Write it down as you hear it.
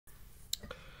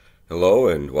Hello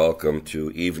and welcome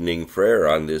to evening prayer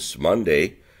on this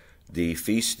Monday, the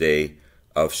feast day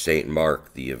of St.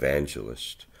 Mark the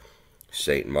Evangelist.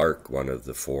 St. Mark, one of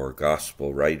the four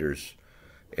gospel writers,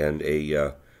 and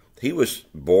he was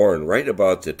born right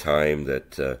about the time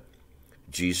that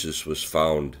Jesus was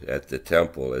found at the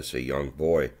temple as a young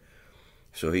boy.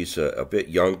 So he's a bit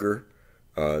younger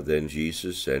than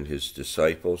Jesus and his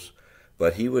disciples,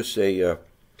 but he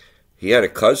had a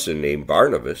cousin named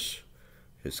Barnabas.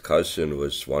 His cousin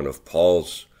was one of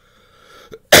Paul's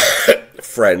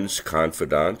friends,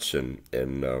 confidants,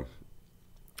 and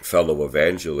fellow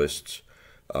evangelists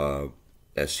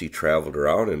as he traveled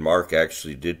around. And Mark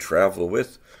actually did travel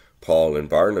with Paul and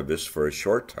Barnabas for a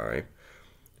short time,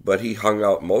 but he hung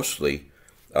out mostly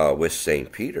with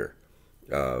St. Peter.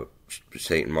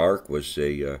 St. Mark was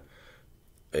an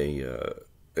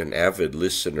avid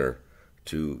listener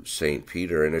to St.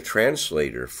 Peter and a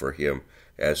translator for him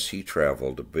as he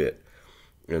traveled a bit.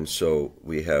 And so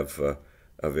we have a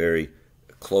very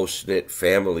close-knit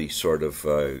family sort of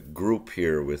group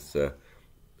here with the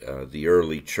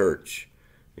early church.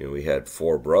 You know, we had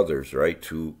four brothers, right?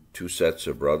 Two sets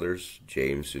of brothers,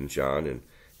 James and John and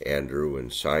Andrew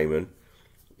and Simon.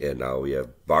 And now we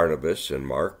have Barnabas and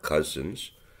Mark, cousins.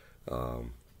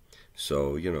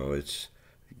 So, you know, it's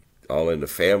all in the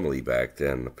family back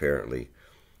then, apparently.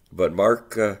 But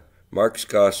Mark's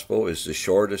gospel is the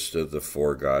shortest of the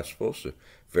four gospels, a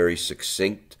very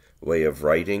succinct way of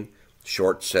writing,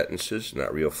 short sentences,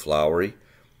 not real flowery,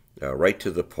 right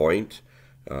to the point,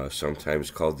 sometimes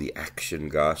called the action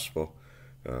gospel.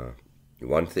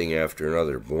 One thing after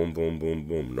another, boom, boom, boom,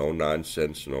 boom, no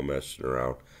nonsense, no messing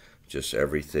around, just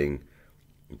everything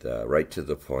right to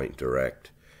the point,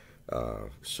 direct.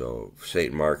 So,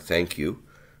 St. Mark, thank you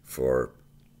for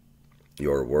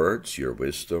your words, your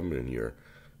wisdom, and your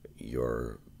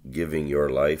giving your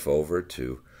life over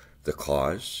to the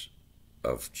cause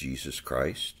of Jesus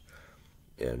Christ.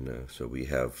 And so we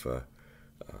have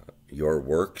your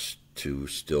works to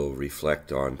still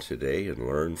reflect on today and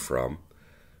learn from.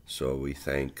 So we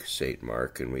thank St.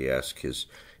 Mark and we ask his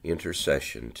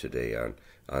intercession today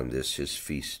on this, his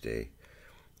feast day.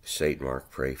 St.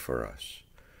 Mark, pray for us.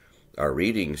 Our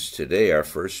readings today, our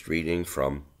first reading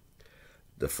from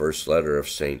the first letter of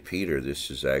St. Peter. This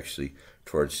is actually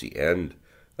towards the end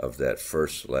of that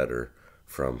first letter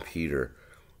from Peter,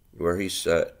 where he's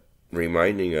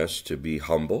reminding us to be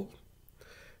humble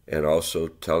and also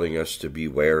telling us to be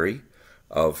wary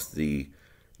of the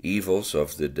evils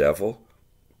of the devil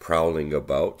prowling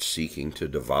about, seeking to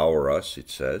devour us,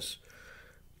 it says.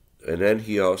 And then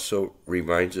he also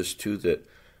reminds us, too, that,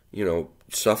 you know,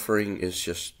 suffering is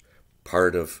just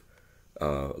part of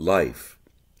life.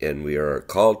 And we are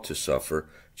called to suffer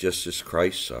just as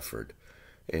Christ suffered.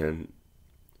 And,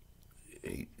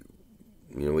 you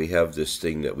know, we have this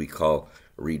thing that we call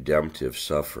redemptive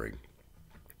suffering.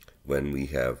 When we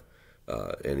have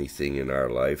anything in our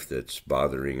life that's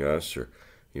bothering us, or,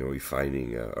 you know, we're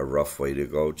finding a rough way to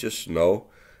go, just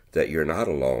know that you're not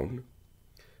alone,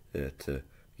 that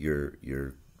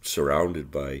you're surrounded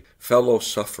by fellow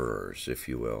sufferers, if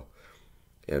you will.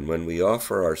 And when we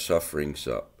offer our sufferings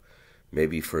up,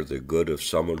 maybe for the good of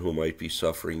someone who might be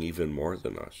suffering even more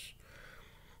than us,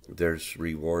 there's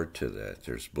reward to that.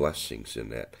 There's blessings in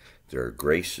that. There are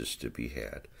graces to be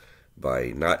had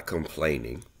by not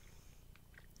complaining,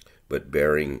 but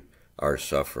bearing our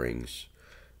sufferings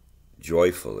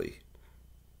joyfully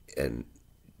and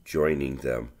joining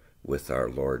them with our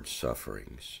Lord's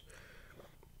sufferings.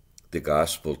 The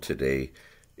gospel today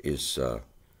is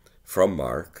from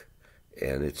Mark,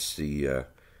 and it's the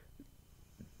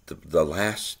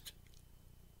last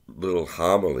little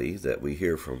homily that we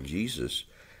hear from Jesus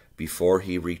before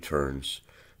he returns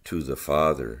to the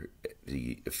Father,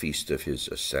 the feast of his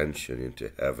ascension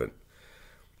into heaven.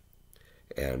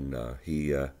 And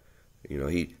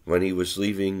when he was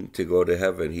leaving to go to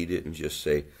heaven, he didn't just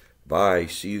say, "Bye,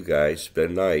 see you guys,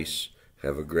 been nice,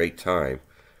 have a great time,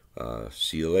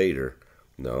 see you later."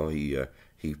 No,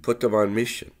 he put them on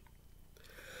mission.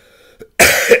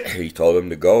 He told them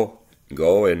to go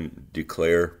and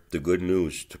declare the good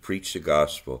news, to preach the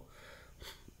gospel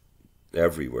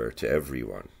everywhere to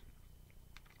everyone.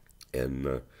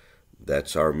 And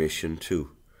that's our mission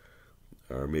too.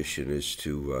 Our mission is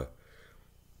to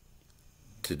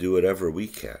do whatever we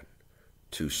can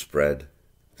to spread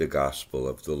the gospel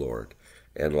of the Lord.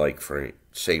 And like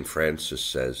St. Francis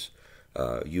says,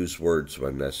 use words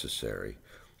when necessary.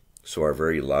 So our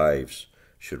very lives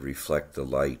should reflect the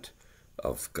light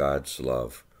of God's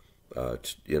love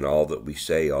in all that we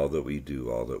say, all that we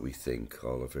do, all that we think.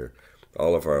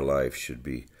 All of our lives should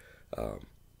be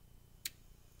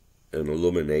an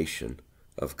illumination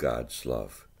of God's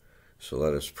love. So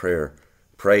let us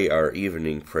pray our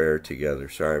evening prayer together.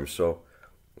 Sorry,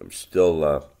 I'm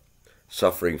still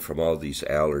suffering from all these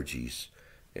allergies,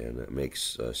 and it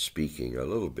makes speaking a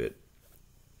little bit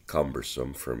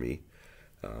cumbersome for me.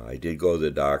 I did go to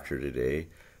the doctor today.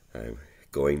 I'm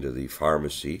going to the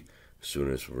pharmacy as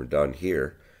soon as we're done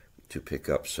here to pick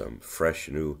up some fresh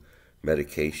new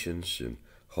medications in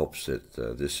hopes that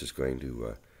this is going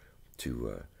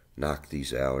to knock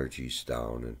these allergies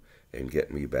down and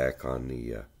get me back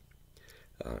on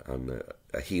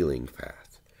a healing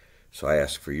path. So I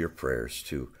ask for your prayers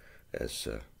too, as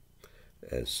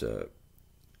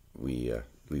we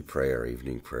pray our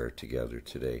evening prayer together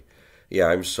today. Yeah,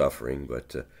 I'm suffering,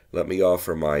 but let me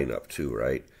offer mine up too,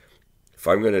 right? If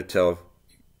I'm going to tell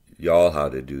y'all how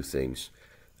to do things,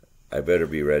 I better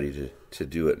be ready to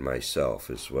do it myself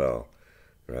as well,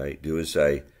 right? Do as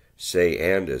I say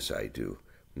and as I do,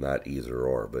 not either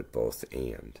or, but both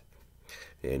and.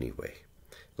 Anyway,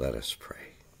 let us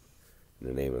pray. In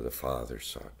the name of the Father,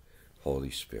 Son,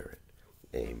 Holy Spirit,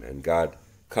 amen. God,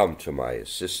 come to my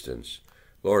assistance.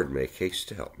 Lord, make haste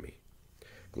to help me.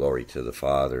 Glory to the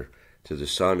Father, to the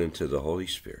Son, and to the Holy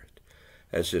Spirit,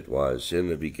 as it was in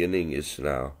the beginning, is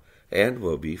now, and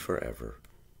will be forever.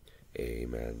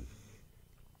 Amen.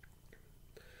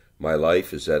 My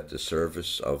life is at the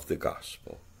service of the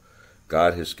gospel.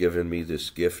 God has given me this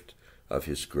gift of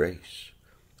his grace.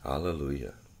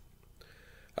 Hallelujah.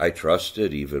 I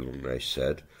trusted even when I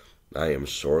said, I am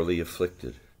sorely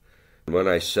afflicted. And when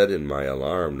I said in my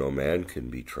alarm, no man can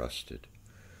be trusted.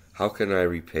 How can I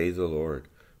repay the Lord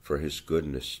for his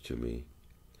goodness to me?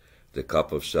 The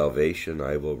cup of salvation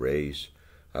I will raise.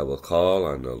 I will call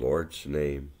on the Lord's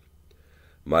name.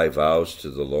 My vows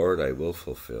to the Lord I will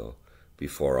fulfill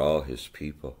before all his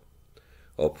people.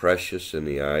 O precious in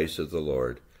the eyes of the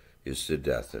Lord is the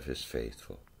death of his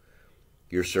faithful.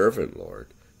 Your servant,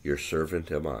 Lord, your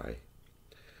servant am I.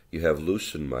 You have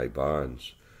loosened my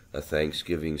bonds. A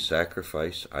thanksgiving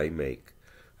sacrifice I make.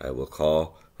 I will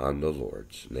call on the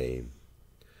Lord's name.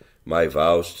 My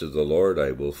vows to the Lord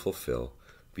I will fulfill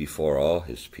before all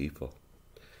his people.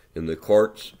 In the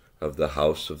courts of the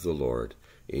house of the Lord,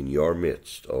 in your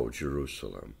midst, O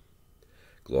Jerusalem.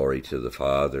 Glory to the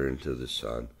Father, and to the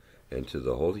Son, and to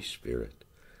the Holy Spirit,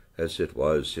 as it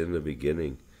was in the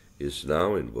beginning, is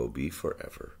now, and will be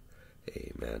forever.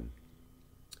 Amen.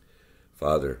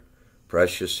 Father,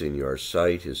 precious in your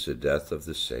sight is the death of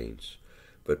the saints,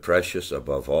 but precious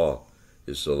above all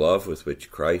is the love with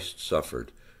which Christ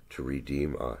suffered to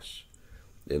redeem us.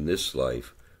 In this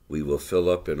life we will fill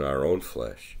up in our own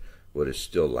flesh what is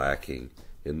still lacking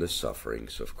in the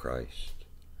sufferings of Christ.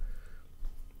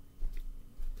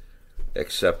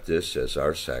 Accept this as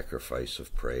our sacrifice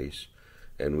of praise,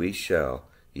 and we shall,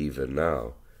 even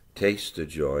now, taste the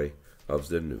joy of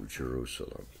the New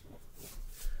Jerusalem.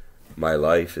 My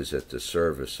life is at the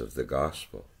service of the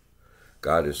gospel.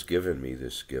 God has given me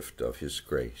this gift of his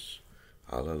grace.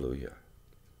 Hallelujah.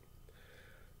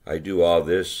 I do all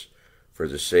this for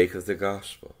the sake of the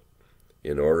gospel,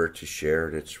 in order to share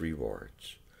in its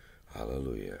rewards.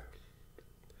 Hallelujah.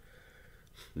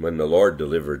 When the Lord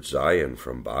delivered Zion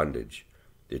from bondage,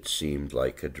 it seemed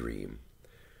like a dream.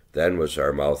 Then was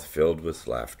our mouth filled with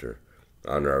laughter.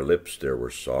 On our lips there were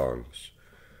songs.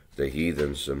 The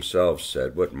heathens themselves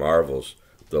said, what marvels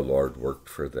the Lord worked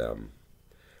for them.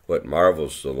 What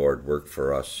marvels the Lord worked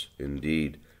for us.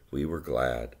 Indeed, we were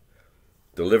glad.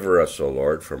 Deliver us, O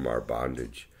Lord, from our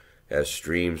bondage, as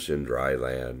streams in dry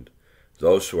land.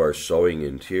 Those who are sowing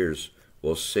in tears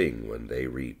will sing when they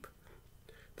reap.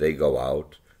 They go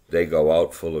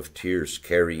out full of tears,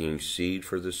 carrying seed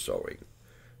for the sowing.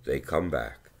 They come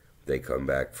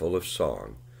back full of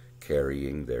song,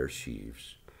 carrying their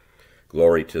sheaves.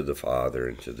 Glory to the Father,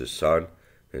 and to the Son,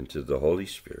 and to the Holy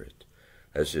Spirit,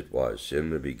 as it was in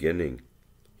the beginning,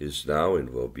 is now, and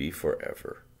will be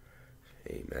forever.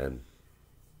 Amen.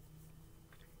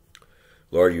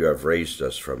 Lord, you have raised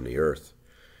us from the earth.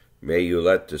 May you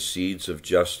let the seeds of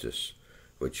justice,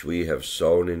 which we have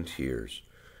sown in tears,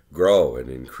 grow and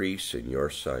increase in your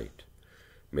sight.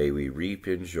 May we reap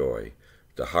in joy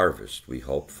the harvest we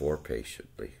hope for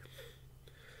patiently.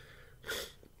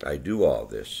 I do all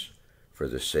this for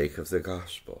the sake of the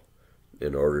gospel,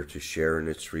 in order to share in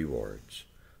its rewards.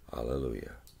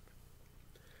 Alleluia.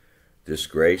 This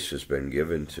grace has been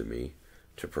given to me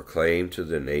to proclaim to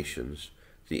the nations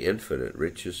the infinite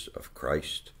riches of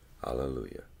Christ.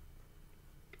 Alleluia.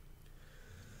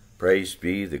 Praise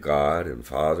be the God and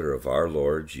Father of our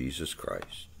Lord Jesus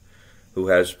Christ, who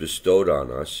has bestowed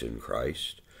on us in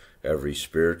Christ every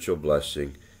spiritual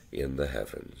blessing in the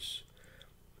heavens.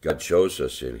 God chose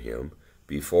us in him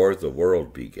before the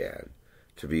world began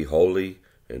to be holy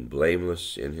and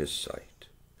blameless in his sight.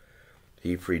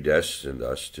 He predestined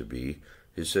us to be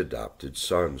his adopted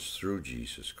sons through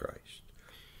Jesus Christ.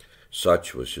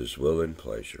 Such was his will and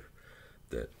pleasure,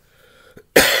 that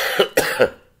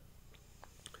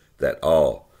that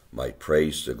all might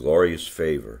praise the glorious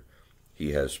favor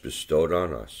he has bestowed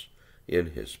on us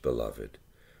in his beloved.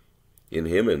 In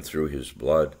him and through his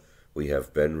blood we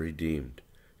have been redeemed,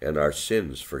 and our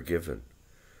sins forgiven.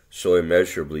 So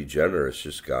immeasurably generous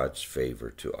is God's favor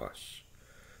to us.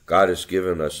 God has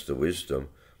given us the wisdom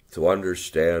to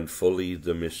understand fully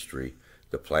the mystery,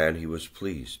 the plan he was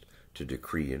pleased to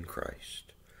decree in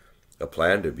Christ, a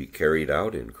plan to be carried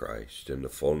out in Christ in the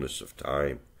fullness of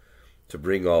time, to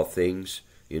bring all things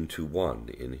into one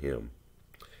in him,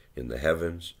 in the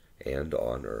heavens and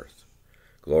on earth.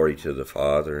 Glory to the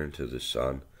Father, and to the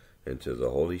Son, and to the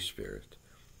Holy Spirit,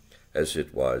 as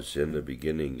it was in the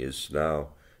beginning, is now,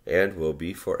 and will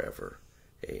be forever.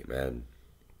 Amen.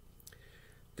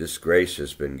 This grace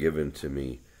has been given to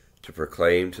me to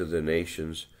proclaim to the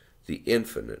nations the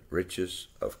infinite riches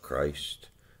of Christ.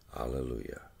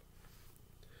 Alleluia.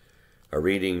 A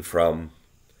reading from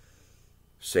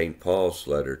St. Paul's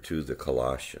letter to the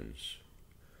Colossians.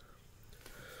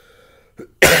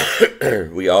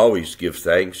 We always give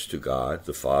thanks to God,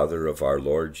 the Father of our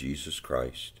Lord Jesus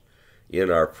Christ, in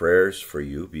our prayers for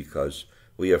you, because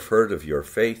we have heard of your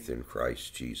faith in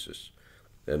Christ Jesus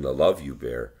and the love you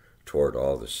bear toward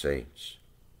all the saints,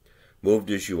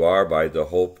 moved as you are by the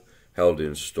hope held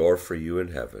in store for you in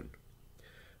heaven.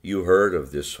 You heard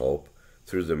of this hope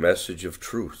through the message of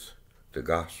truth, the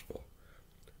gospel,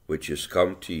 which has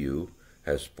come to you,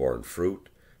 has borne fruit,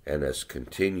 and has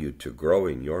continued to grow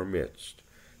in your midst,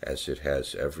 as it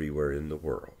has everywhere in the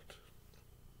world.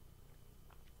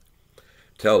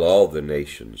 Tell all the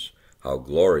nations how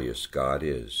glorious God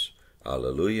is.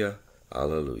 Alleluia,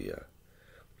 alleluia.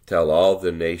 Tell all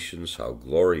the nations how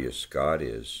glorious God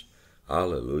is.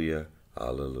 Alleluia,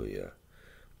 alleluia.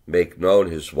 Make known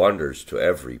his wonders to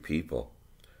every people.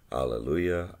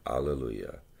 Alleluia,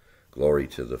 alleluia. Glory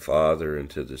to the Father, and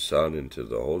to the Son, and to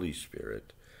the Holy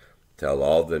Spirit. Tell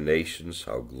all the nations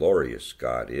how glorious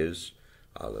God is.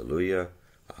 Alleluia,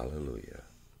 alleluia.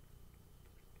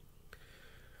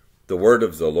 The word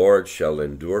of the Lord shall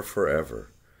endure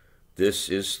forever. This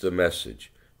is the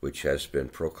message which has been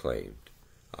proclaimed.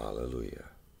 Alleluia.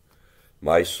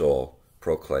 My soul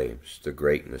proclaims the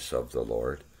greatness of the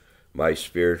Lord. My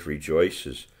spirit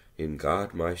rejoices in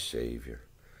God my Savior,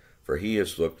 for he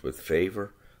has looked with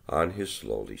favor on his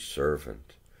lowly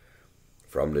servant.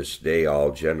 From this day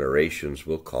all generations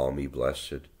will call me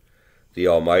blessed. The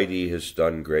Almighty has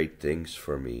done great things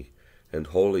for me, and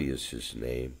holy is his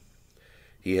name.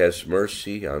 He has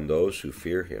mercy on those who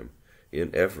fear him in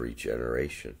every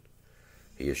generation.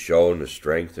 He has shown the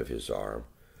strength of his arm.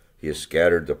 He has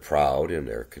scattered the proud in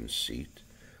their conceit.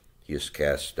 He has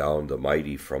cast down the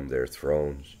mighty from their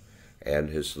thrones, and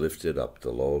has lifted up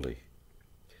the lowly.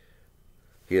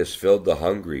 He has filled the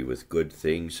hungry with good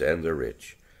things, and the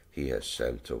rich he has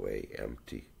sent away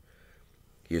empty.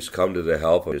 He has come to the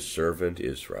help of his servant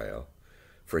Israel,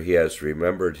 for he has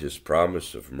remembered his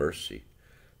promise of mercy,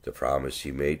 the promise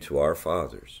he made to our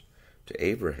fathers, to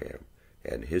Abraham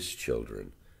and his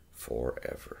children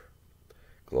forever.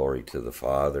 Glory to the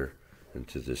Father, and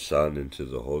to the Son, and to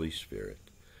the Holy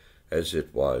Spirit, as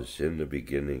it was in the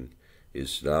beginning,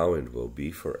 is now, and will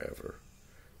be forever.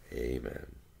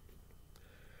 Amen.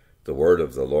 The word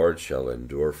of the Lord shall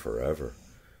endure forever.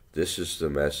 This is the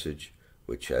message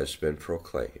which has been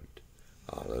proclaimed.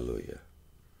 Alleluia.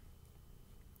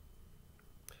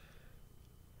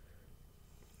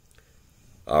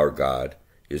 Our God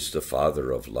is the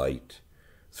Father of light.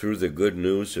 Through the good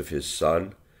news of his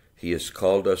Son, he has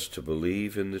called us to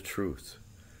believe in the truth.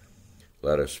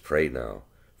 Let us pray now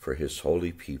for his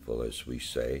holy people as we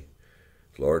say,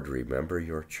 Lord, remember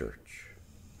your church.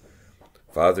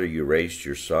 Father, you raised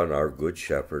your Son, our good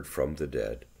shepherd, from the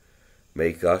dead.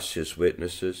 Make us his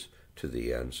witnesses to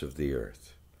the ends of the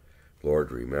earth.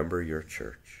 Lord, remember your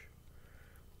church.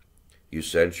 You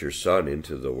sent your Son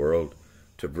into the world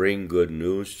to bring good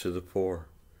news to the poor.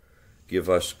 Give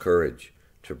us courage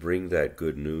to bring that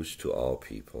good news to all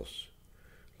peoples.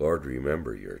 Lord,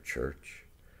 remember your church.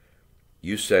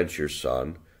 You sent your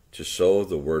Son to sow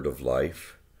the word of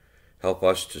life. Help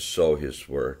us to sow his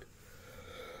word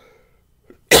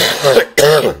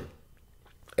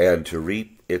and to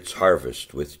reap its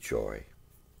harvest with joy.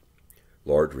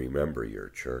 Lord, remember your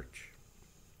church.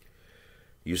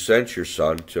 You sent your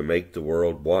Son to make the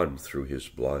world one through his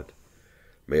blood.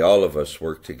 May all of us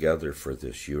work together for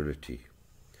this unity.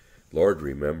 Lord,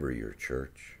 remember your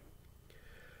church.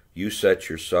 You set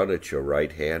your Son at your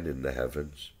right hand in the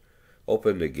heavens.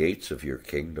 Open the gates of your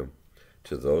kingdom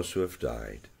to those who have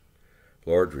died.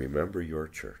 Lord, remember your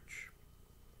church.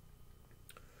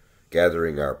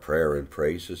 Gathering our prayer and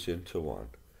praises into one,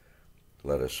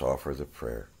 let us offer the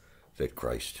prayer that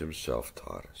Christ himself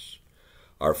taught us.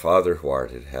 Our Father who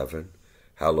art in heaven,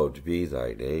 hallowed be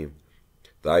thy name.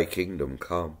 Thy kingdom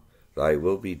come, thy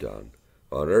will be done,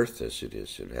 on earth as it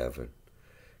is in heaven.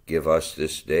 Give us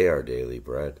this day our daily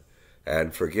bread,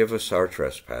 and forgive us our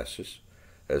trespasses,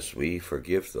 as we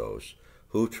forgive those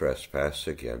who trespass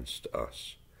against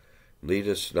us. Lead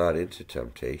us not into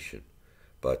temptation,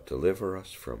 but deliver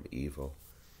us from evil.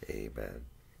 Amen.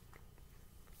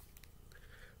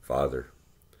 Father,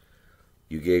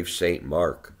 you gave St.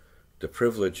 Mark the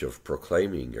privilege of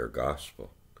proclaiming your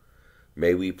gospel.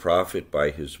 May we profit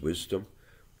by his wisdom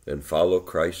and follow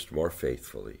Christ more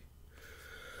faithfully.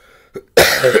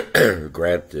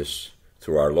 Grant this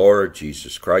through our Lord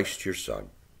Jesus Christ, your Son,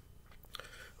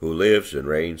 who lives and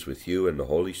reigns with you in the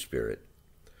Holy Spirit,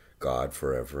 God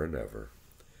forever and ever.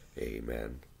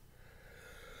 Amen.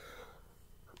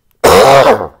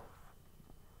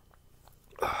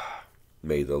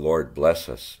 May the Lord bless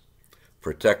us,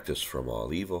 protect us from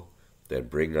all evil, and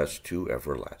bring us to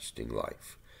everlasting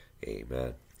life.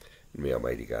 Amen. And may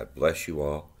Almighty God bless you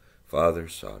all, Father,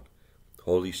 Son,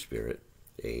 Holy Spirit.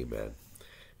 Amen.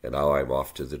 And now I'm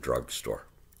off to the drugstore.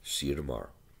 See you tomorrow.